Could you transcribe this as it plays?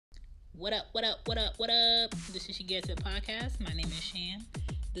What up, what up, what up, what up? This is She Gets It podcast. My name is Shan.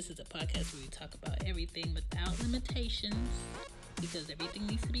 This is a podcast where we talk about everything without limitations because everything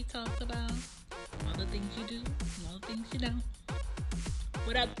needs to be talked about. All the things you do and all the things you don't.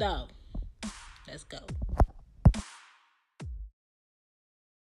 What up, though? Let's go.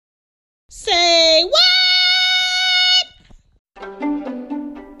 Say what?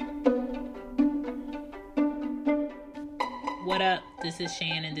 What up? This is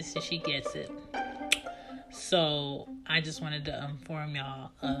Shan and this is She Gets It. So, I just wanted to inform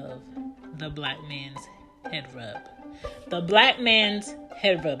y'all of the black man's head rub. The black man's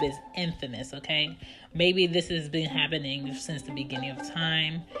head rub is infamous, okay? Maybe this has been happening since the beginning of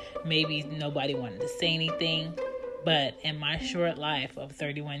time. Maybe nobody wanted to say anything. But in my short life of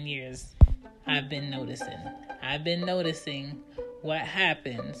 31 years, I've been noticing what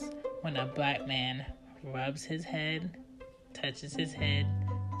happens when a black man rubs his head, touches his head,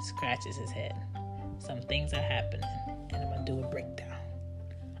 scratches his head. Some things are happening, and I'm going to do a breakdown.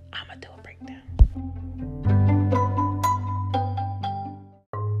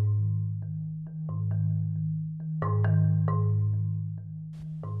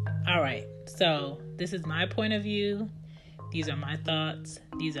 All right, so this is my point of view. These are my thoughts.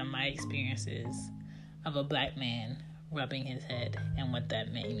 These are my experiences of a black man rubbing his head and what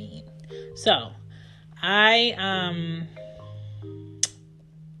that may mean. So, I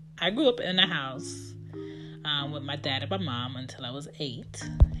grew up in a house with my dad and my mom until I was 8.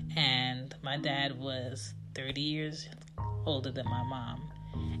 And my dad was 30 years older than my mom.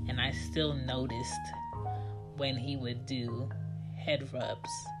 And I still noticed when he would do head rubs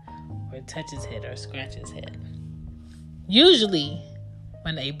or touch his head or scratch his head. Usually,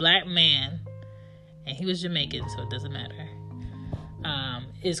 when a black man, and he was Jamaican, so it doesn't matter,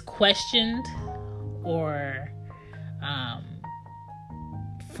 is questioned or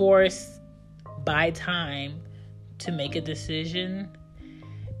forced by time to make a decision,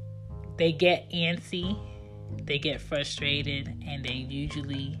 they get antsy, they get frustrated, and they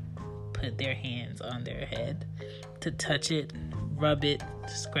usually put their hands on their head to touch it, rub it,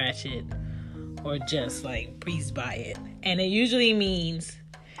 scratch it, or just like breeze by it. And it usually means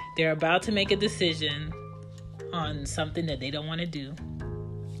they're about to make a decision on something that they don't want to do.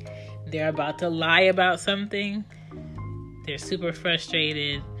 They're about to lie about something. They're super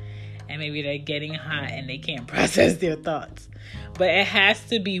frustrated, and maybe they're getting hot and they can't process their thoughts. But it has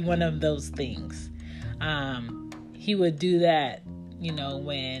to be one of those things. He would do that,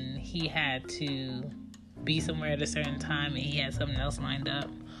 when he had to be somewhere at a certain time and he had something else lined up.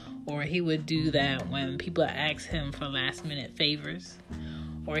 Or he would do that when people ask him for last minute favors.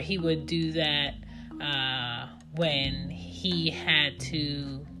 Or he would do that when he had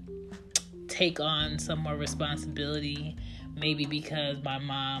to take on some more responsibility, maybe because my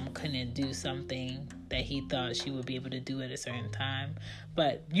mom couldn't do something that he thought she would be able to do at a certain time.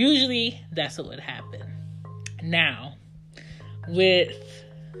 But usually that's what would happen. Now, with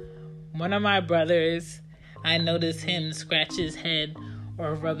one of my brothers, I noticed him scratch his head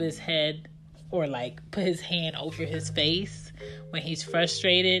or rub his head or put his hand over his face when he's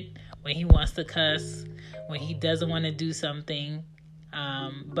frustrated, when he wants to cuss, when he doesn't want to do something.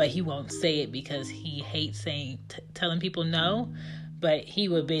 But he won't say it because he hates telling people no. But he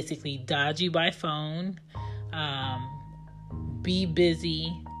would basically dodge you by phone, be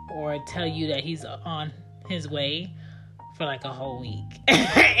busy, or tell you that he's on his way for a whole week.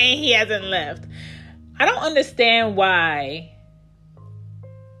 And he hasn't left. I don't understand why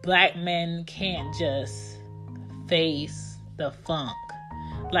black men can't just face the funk.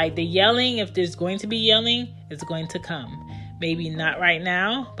 The yelling, if there's going to be yelling, it's going to come. Maybe not right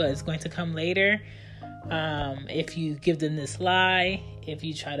now, but it's going to come later. If you give them this lie, if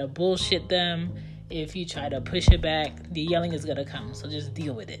you try to bullshit them, if you try to push it back, the yelling is going to come. So just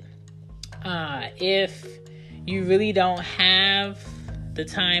deal with it. If you really don't have the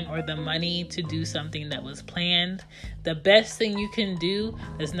time or the money to do something that was planned, the best thing you can do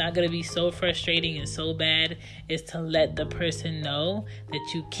that's not going to be so frustrating and so bad is to let the person know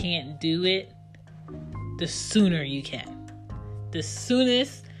that you can't do it the sooner you can. The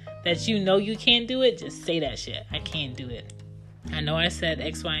soonest that you know you can't do it, just say that shit. I can't do it. I know I said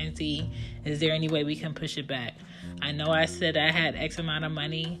X, Y, and Z. Is there any way we can push it back? I know I said I had X amount of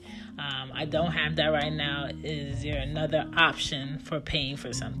money. I don't have that right now. Is there another option for paying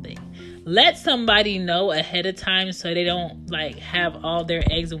for something? Let somebody know ahead of time so they don't have all their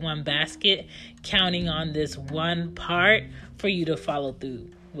eggs in one basket, counting on this one part for you to follow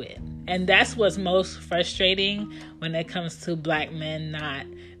through with. And that's what's most frustrating when it comes to black men not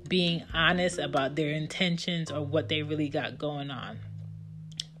being honest about their intentions or what they really got going on.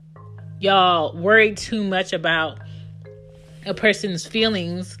 y'all worry too much about a person's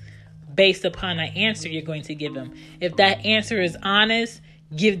feelings based upon an answer you're going to give them. If that answer is honest,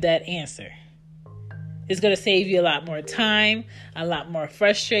 give that answer. It's going to save you a lot more time, a lot more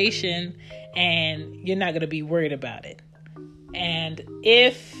frustration, and you're not going to be worried about it. And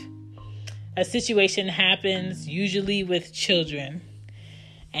if a situation happens, usually with children,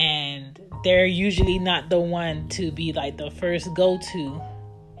 and they're usually not the one to be like the first go-to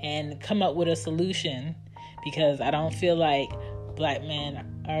and come up with a solution, because I don't feel like Black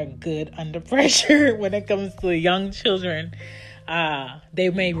men are good under pressure when it comes to young children. They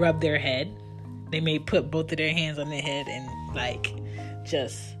may rub their head. They may put both of their hands on their head and like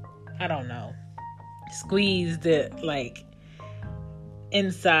just, I don't know, squeeze the like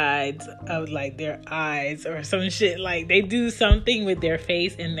insides of like their eyes or some shit. Like they do something with their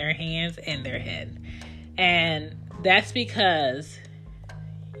face and their hands and their head. And that's because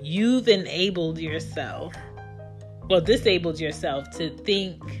you've disabled yourself to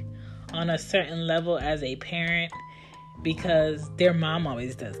think on a certain level as a parent, because their mom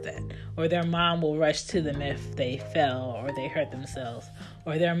always does that. Or their mom will rush to them if they fell or they hurt themselves.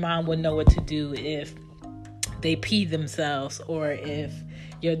 Or their mom will know what to do if they pee themselves, or if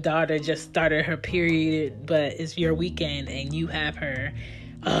your daughter just started her period but it's your weekend and you have her.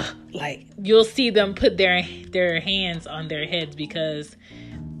 Like you'll see them put their hands on their heads because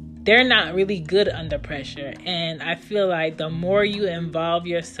they're not really good under pressure. And I feel like the more you involve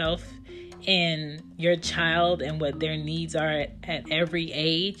yourself in your child and what their needs are at every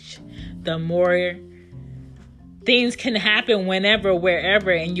age, the more things can happen whenever, wherever,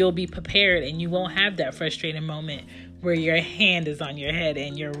 and you'll be prepared, and you won't have that frustrating moment where your hand is on your head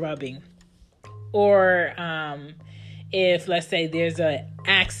and you're rubbing. Or if, let's say, there's an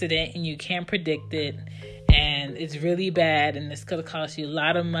accident and you can't predict it, and it's really bad, and it's going to cost you a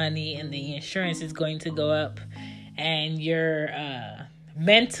lot of money, and the insurance is going to go up, and you're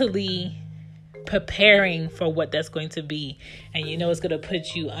mentally preparing for what that's going to be, and you know it's going to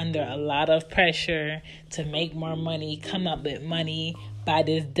put you under a lot of pressure to make more money, come up with money by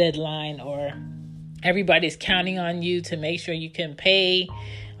this deadline, or everybody's counting on you to make sure you can pay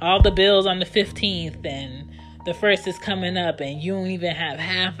all the bills on the 15th, and the 1st is coming up and you don't even have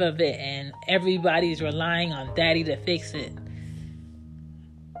half of it, and everybody's relying on daddy to fix it.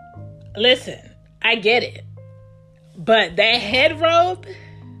 Listen, I get it, but that head rub,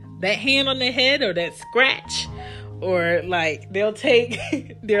 that hand on the head, or that scratch, or like they'll take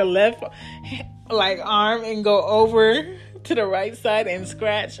their left like arm and go over to the right side and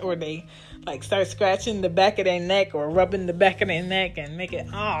scratch, or they like start scratching the back of their neck or rubbing the back of their neck and make it,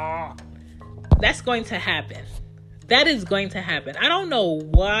 that's going to happen. That is going to happen. I don't know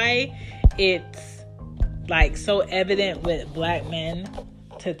why it's like so evident with Black men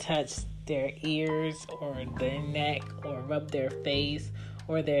to touch their ears or their neck or rub their face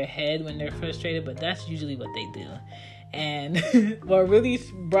or their head when they're frustrated, but that's usually what they do. And what really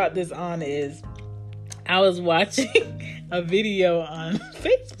brought this on is I was watching a video on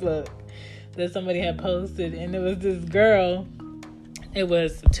Facebook that somebody had posted, and it was this girl. It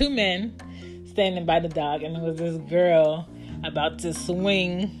was 2 men standing by the dock, and it was this girl about to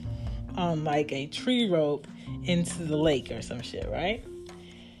swing on like a tree rope into the lake or some shit, right?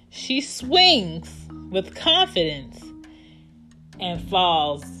 She swings with confidence and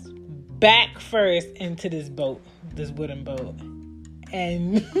falls back first into this boat, this wooden boat.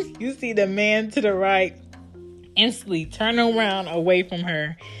 And you see the man to the right instantly turn around away from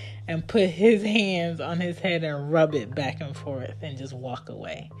her and put his hands on his head and rub it back and forth and just walk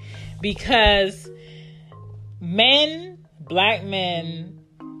away. Because Black men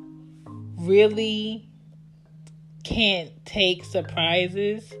really can't take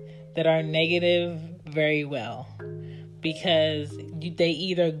surprises that are negative very well, because they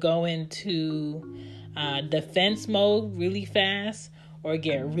either go into defense mode really fast, or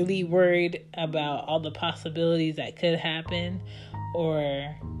get really worried about all the possibilities that could happen,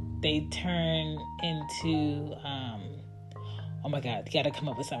 or they turn into oh my God, we gotta come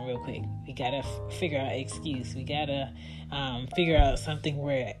up with something real quick. We gotta figure out an excuse. We gotta figure out something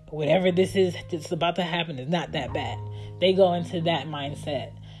where whatever this is that's about to happen is not that bad. They go into that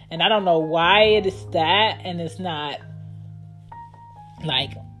mindset. And I don't know why it is that, and it's not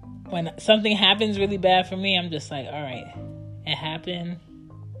like when something happens really bad for me, I'm just like, all right, it happened.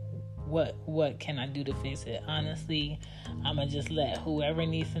 What can I do to fix it? Honestly, I'm gonna just let whoever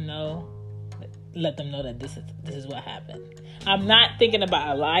needs to know, let them know that this is what happened. I'm not thinking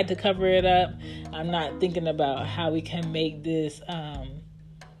about a lie to cover it up. I'm not thinking about how we can make this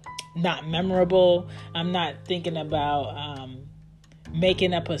not memorable. I'm not thinking about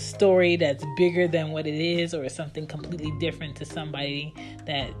making up a story that's bigger than what it is, or something completely different to somebody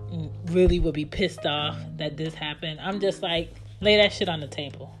that really would be pissed off that this happened. I'm just like, lay that shit on the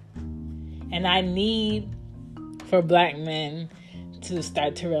table. And I need for black men to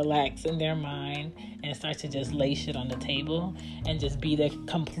start to relax in their mind and start to just lay shit on the table and just be their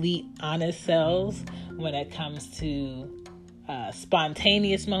complete honest selves when it comes to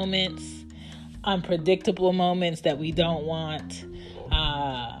spontaneous moments, unpredictable moments that we don't want,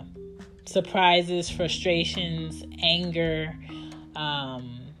 surprises, frustrations, anger,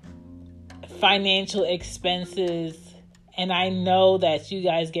 financial expenses. And I know that you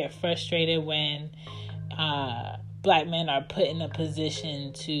guys get frustrated when black men are put in a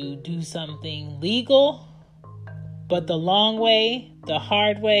position to do something legal, but the long way, the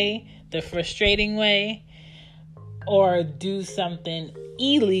hard way, the frustrating way, or do something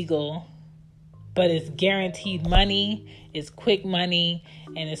illegal, but it's guaranteed money, it's quick money,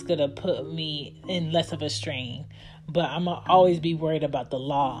 and it's going to put me in less of a strain. But I'm going to always be worried about the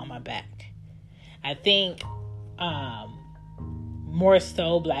law on my back. I think more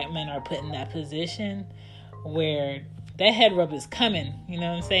so black men are put in that position where that head rub is coming, you know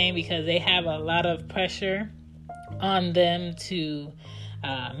what I'm saying? Because they have a lot of pressure on them to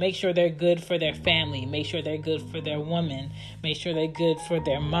make sure they're good for their family, make sure they're good for their woman, make sure they're good for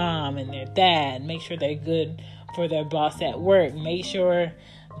their mom and their dad, make sure they're good for their boss at work, make sure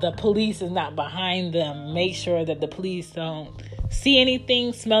the police is not behind them, make sure that the police don't see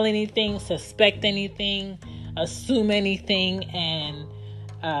anything, smell anything, suspect anything, assume anything, and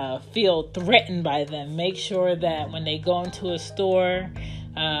feel threatened by them. Make sure that when they go into a store,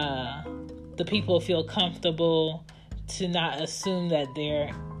 the people feel comfortable to not assume that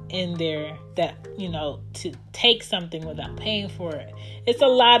they're in there, that, you know, to take something without paying for it. It's a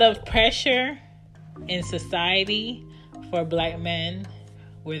lot of pressure in society for black men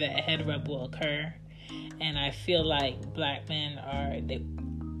where that head rub will occur. And I feel like black men are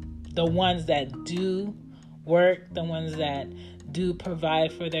the ones that do work, the ones that do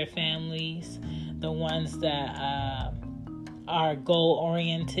provide for their families, the ones that are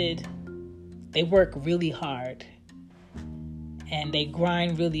goal-oriented. They work really hard. And they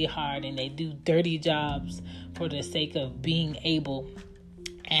grind really hard, and they do dirty jobs for the sake of being able.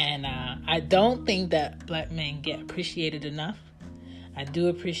 And I don't think that black men get appreciated enough. I do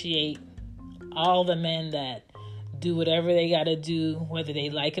appreciate all the men that do whatever they got to do, whether they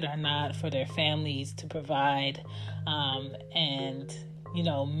like it or not, for their families to provide and, you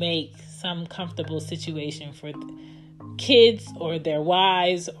know, make some comfortable situation for kids or their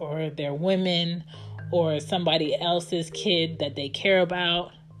wives or their women or somebody else's kid that they care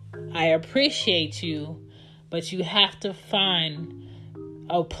about. I appreciate you, but you have to find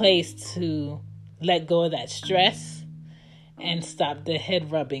a place to let go of that stress and stop the head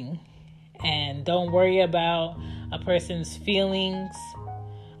rubbing. And don't worry about a person's feelings.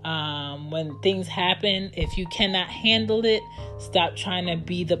 When things happen, if you cannot handle it, stop trying to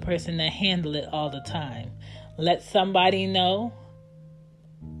be the person that handle it all the time. Let somebody know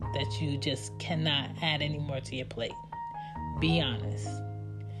that you just cannot add any more to your plate. Be honest.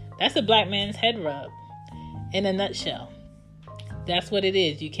 That's a black man's head rub in a nutshell. That's what it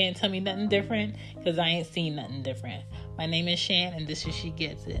is. You can't tell me nothing different because I ain't seen nothing different. My name is Shan, and this is She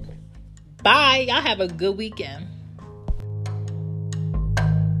Gets It. Bye. Y'all have a good weekend.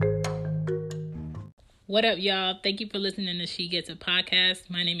 What up, y'all? Thank you for listening to She Gets It podcast.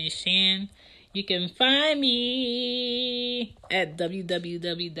 My name is Shan. You can find me at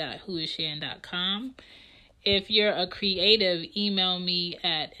www.whoisshan.com. If you're a creative, email me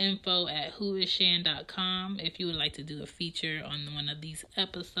at info@whoisshan.com. If you would like to do a feature on one of these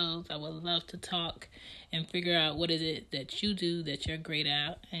episodes, I would love to talk and figure out what is it that you do that you're great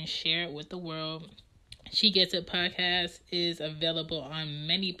at and share it with the world. She Gets It podcast is available on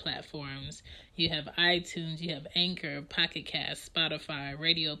many platforms. You have iTunes, you have Anchor, Pocket Cast, Spotify,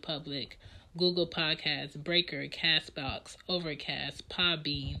 Radio Public, Google Podcasts, Breaker, Castbox, Overcast,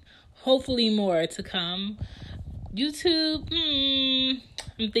 Podbean. Hopefully more to come. YouTube,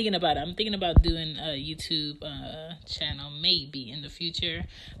 I'm thinking about it. I'm thinking about doing a YouTube channel maybe in the future.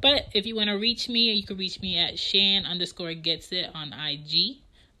 But if you want to reach me, you can reach me at Shan_Gets It on IG.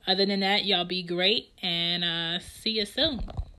 Other than that, y'all be great and see you soon.